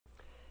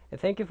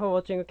Thank you for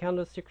watching a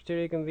candlestick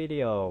trading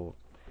video.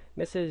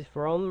 Message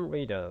from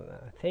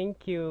reader.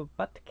 Thank you,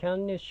 but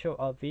can you show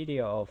a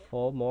video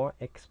for more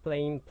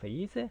explain,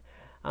 please?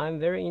 I'm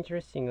very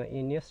interested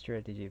in your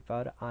strategy,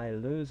 but I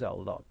lose a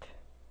lot.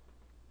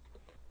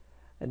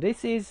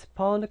 This is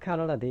Pound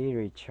Canada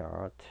daily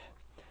chart.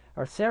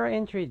 A sell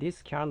entry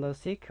this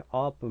candlestick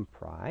open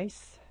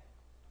price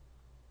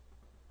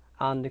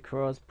and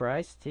close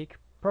price take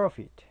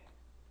profit.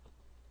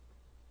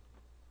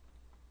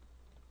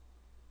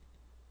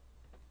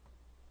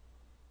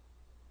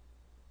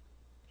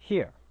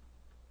 Here,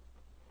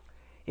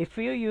 if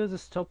you use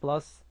stop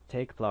loss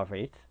take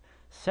profit,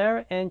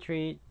 sell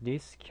entry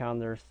this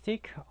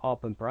candlestick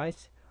open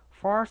price,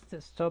 first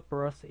stop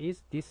loss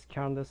is this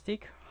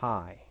candlestick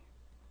high.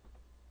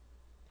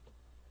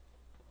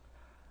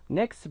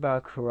 Next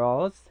bar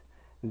close,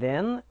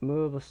 then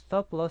move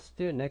stop loss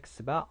to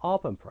next bar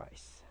open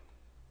price.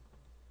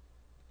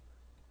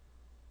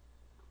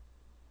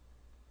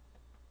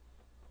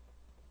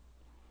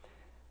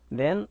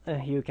 Then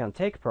you can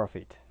take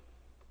profit.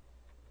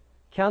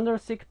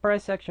 Candlestick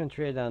price action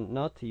trader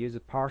not use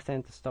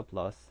percent stop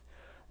loss,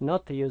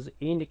 not use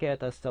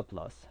indicator stop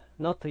loss,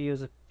 not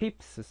use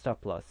pips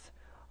stop loss,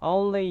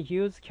 only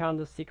use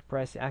candlestick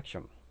price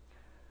action.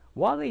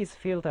 What is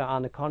filter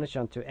and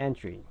condition to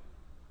entry?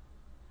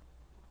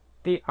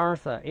 The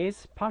answer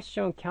is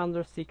passion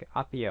candlestick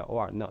appear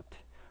or not.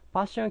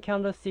 Passion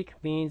candlestick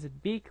means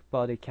big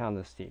body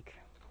candlestick.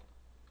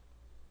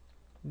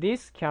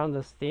 This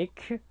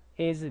candlestick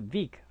is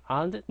big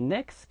and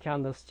next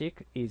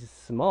candlestick is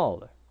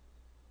small.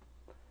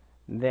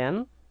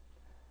 Then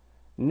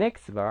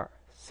next bar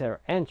sell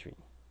entry.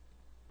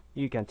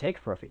 You can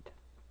take profit.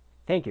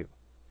 Thank you.